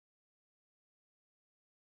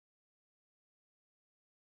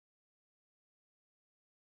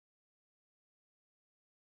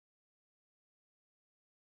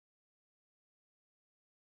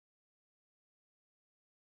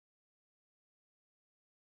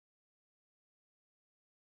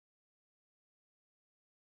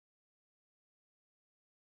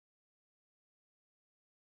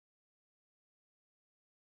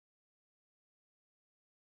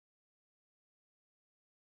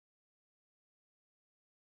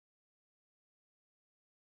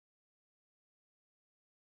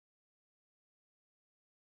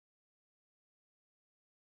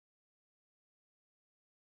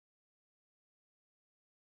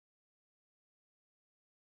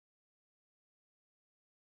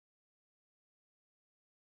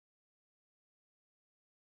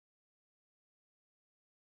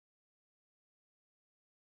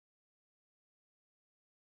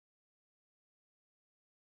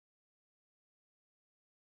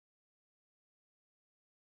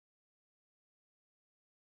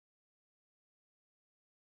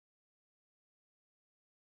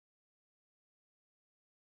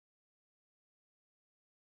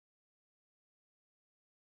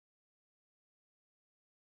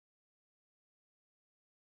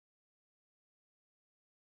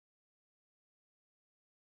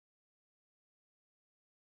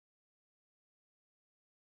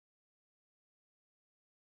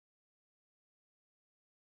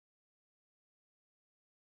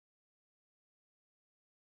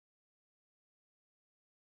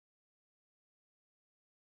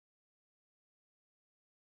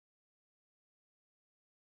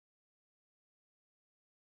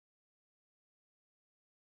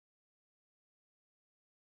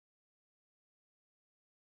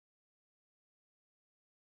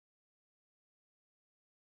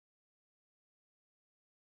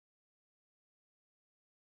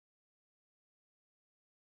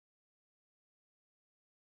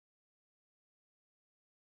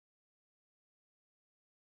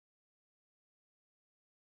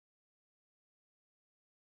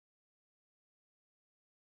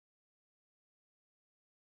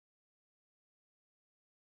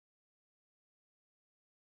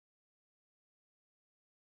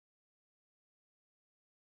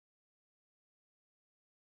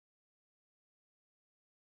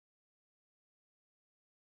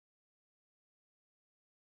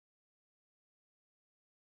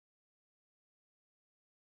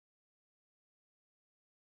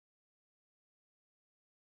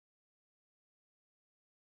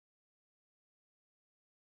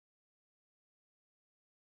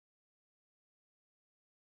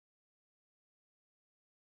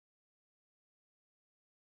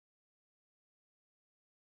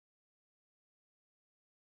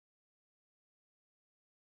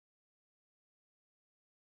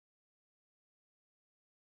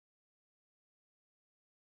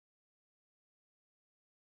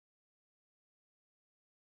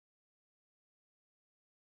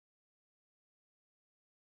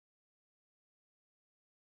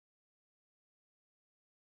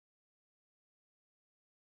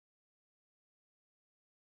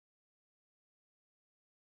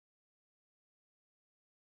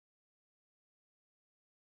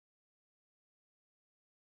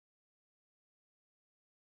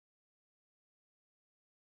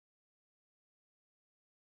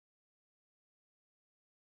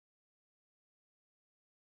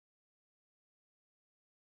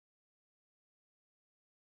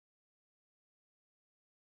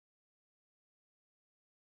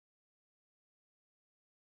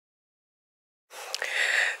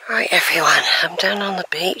Right everyone, I'm down on the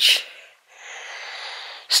beach.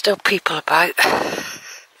 Still people about.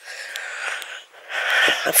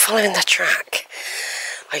 I'm following the track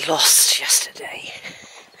I lost yesterday.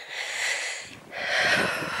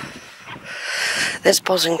 There's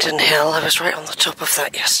Bossington Hill. I was right on the top of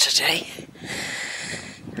that yesterday.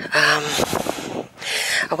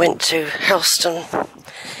 I went to Helston,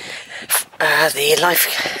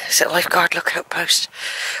 the lifeguard lookout post,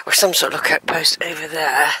 or some sort of lookout post over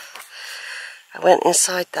there. I went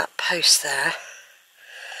inside that post there.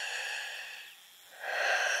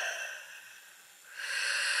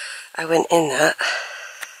 I went in that.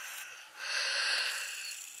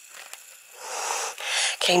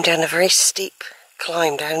 Came down a very steep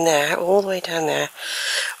climb down there, all the way down there.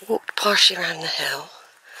 Walked partially around the hill,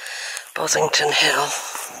 Bossington Hill.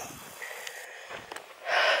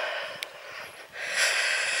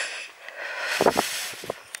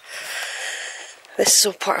 This is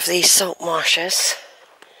all part of these salt marshes.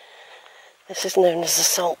 This is known as the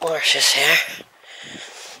salt marshes here.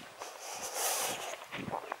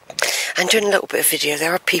 I'm doing a little bit of video.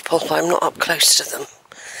 There are people, but I'm not up close to them.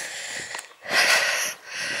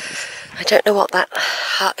 I don't know what that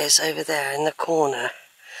hut is over there in the corner.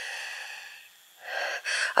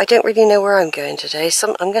 I don't really know where I'm going today.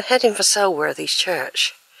 I'm heading for Selworthy's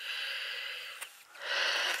church.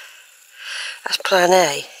 That's plan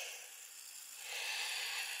A.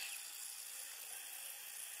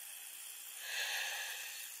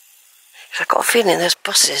 I've got a feeling there's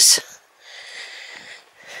buses.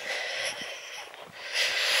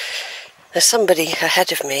 There's somebody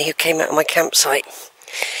ahead of me who came out of my campsite.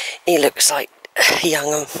 He looks like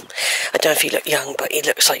young. I don't know if he looked young, but he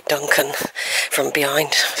looks like Duncan from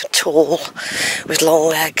behind. Tall, with long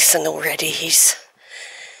legs, and already he's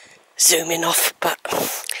zooming off, but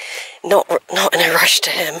not in a rush to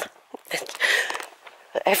him.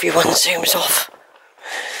 Everyone zooms off.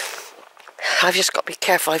 I've just got to be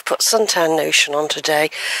careful. I've put suntan lotion on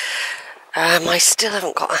today. I still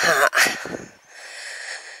haven't got a hat.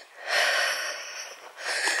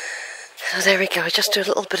 So there we go. I just do a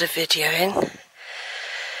little bit of videoing.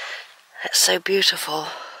 It's so beautiful.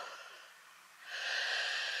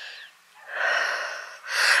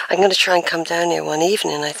 I'm going to try and come down here one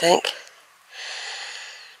evening, I think.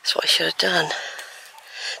 That's what I should have done.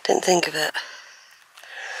 Didn't think of it.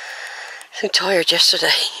 So tired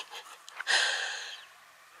yesterday.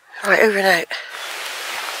 Right, over and out.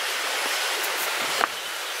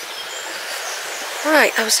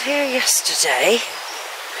 Right, I was here yesterday.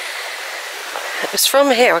 It was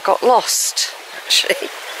from here I got lost, actually.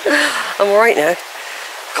 I'm alright now.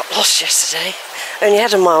 Got lost yesterday. Only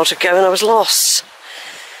had a mile to go and I was lost.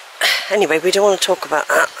 Anyway, we don't want to talk about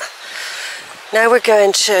that. Now we're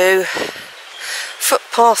going to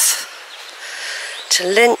footpath to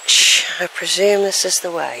Lynch. I presume this is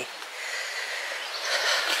the way.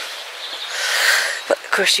 But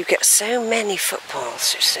of course you get so many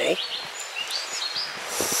footpaths, you see.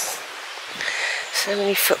 So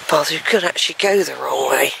many footpaths, you could actually go the wrong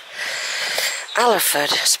way.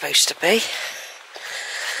 Allerford is supposed to be.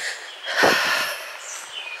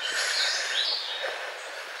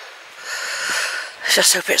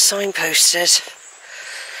 Just hope it's signposted.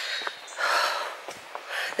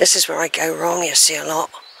 This is where I go wrong, you see a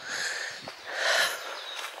lot.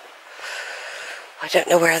 I don't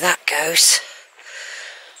know where that goes.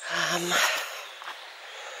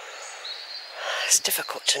 It's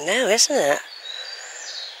difficult to know, isn't it?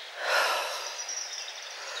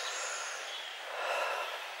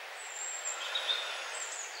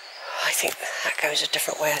 I think that goes a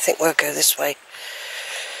different way. I think we'll go this way.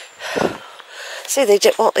 See,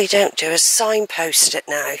 what they don't do is signpost it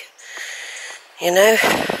now. You know?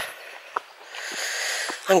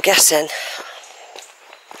 I'm guessing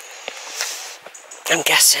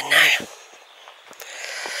now.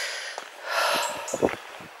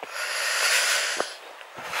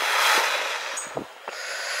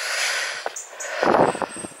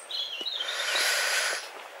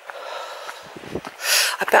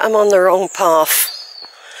 I bet I'm on the wrong path.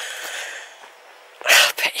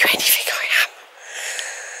 I bet you anything I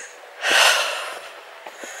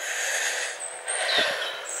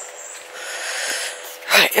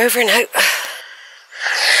am. Right, over and out.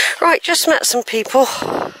 Right, just met some people.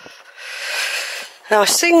 Now, I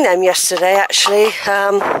seen them yesterday, actually.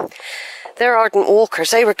 They're ardent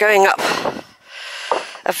walkers. They were going up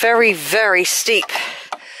a very, very steep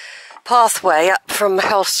pathway up from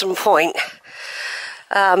Helston Point.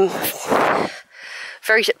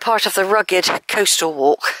 Very part of the rugged coastal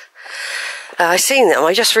walk. I seen them,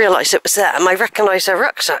 I just realised it was them. I recognised their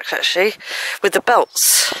rucksacks actually, with the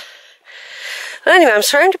belts. But anyway, I'm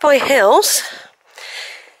surrounded by hills.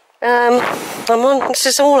 This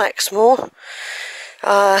is all Exmoor.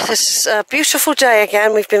 This is a beautiful day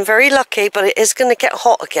again. We've been very lucky, but it is going to get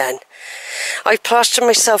hot again. I plastered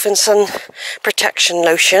myself in sun protection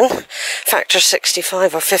lotion, factor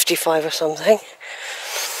 65 or 55 or something.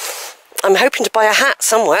 I'm hoping to buy a hat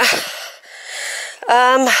somewhere.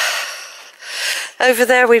 Over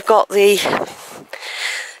there we've got the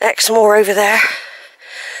Exmoor over there,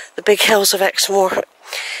 the big hills of Exmoor.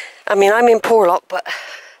 I mean, I'm in Porlock,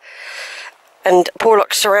 and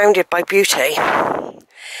Porlock's surrounded by beauty.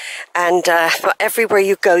 And but everywhere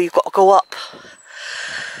you go, you've got to go up.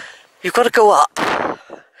 You've got to go up.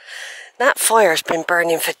 That fire's been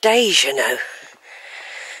burning for days, you know.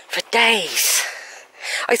 For days.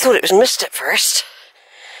 I thought it was mist at first.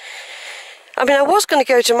 I mean, I was going to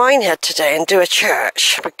go to Minekead today and do a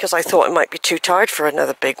church because I thought I might be too tired for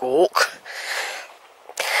another big walk.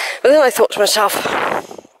 But then I thought to myself,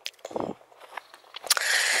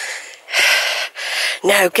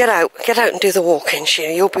 no, get out and do the walking,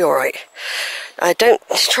 Sheila, you'll be alright.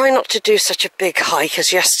 Try not to do such a big hike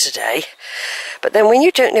as yesterday, but then when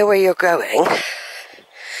you don't know where you're going,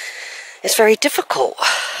 it's very difficult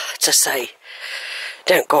to say,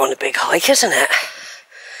 don't go on a big hike, isn't it?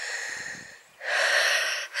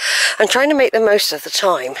 I'm trying to make the most of the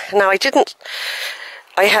time. Now,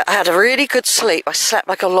 I had a really good sleep. I slept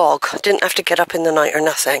like a log. I didn't have to get up in the night or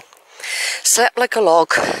nothing. Slept like a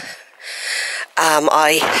log.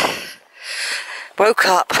 I woke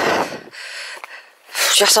up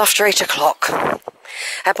just after 8 o'clock,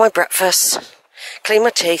 had my breakfast, cleaned my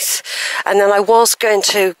teeth, and then I was going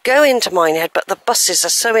to go into Minekead, but the buses are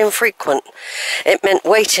so infrequent. It meant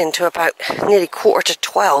waiting to about nearly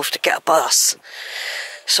 11:45 to get a bus.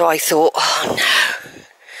 So I thought, oh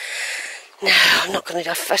no, I'm not going to.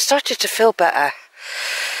 I started to feel better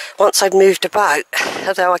once I'd moved about,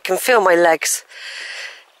 although I can feel my legs.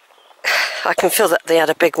 I can feel that they had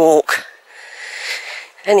a big walk.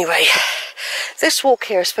 Anyway, this walk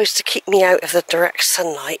here is supposed to keep me out of the direct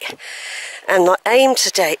sunlight, and my aim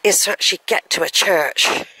today is to actually get to a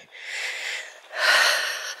church.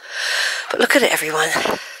 But look at it, everyone.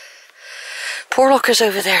 Porlock is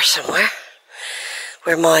over there somewhere,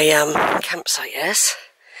 where my campsite is.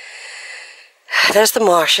 There's the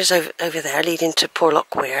marshes over there leading to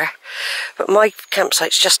Porlock Weir, but my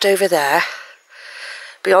campsite's just over there,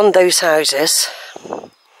 beyond those houses.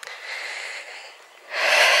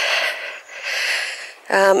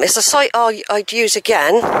 It's a site I'd use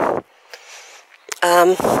again.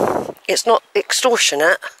 It's not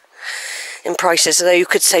extortionate in prices, although you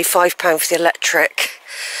could say £5 for the electric.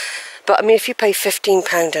 But I mean, if you pay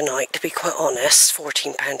 £15 a night, to be quite honest,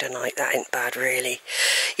 £14 a night, that ain't bad really.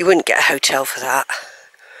 You wouldn't get a hotel for that.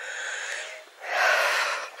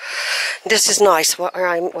 This is nice where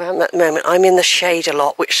I'm at the moment. I'm in the shade a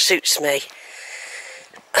lot, which suits me.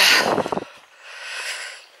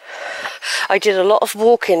 I did a lot of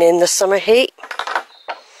walking in the summer heat,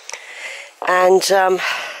 and I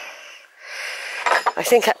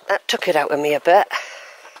think that took it out of me a bit.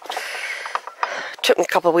 Took me a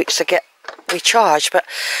couple of weeks to get recharged, but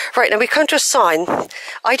right now we come to a sign.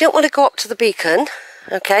 I don't want to go up to the beacon,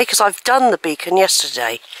 okay, because I've done the beacon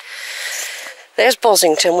yesterday. There's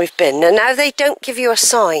Bossington, we've been. And now they don't give you a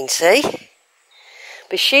sign, see?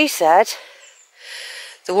 But she said,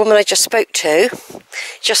 the woman I just spoke to,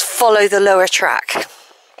 just follow the lower track.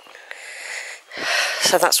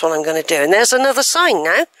 So that's what I'm going to do. And there's another sign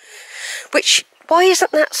now, which, why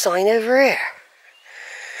isn't that sign over here?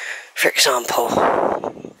 For example.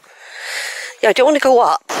 Yeah, I don't want to go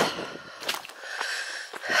up.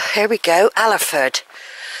 Here we go, Allerford.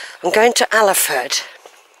 I'm going to Allerford.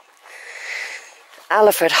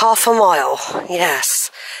 Allerford, half a mile.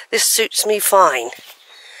 Yes, this suits me fine.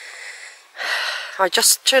 I'll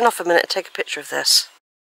just turn off a minute and take a picture of this.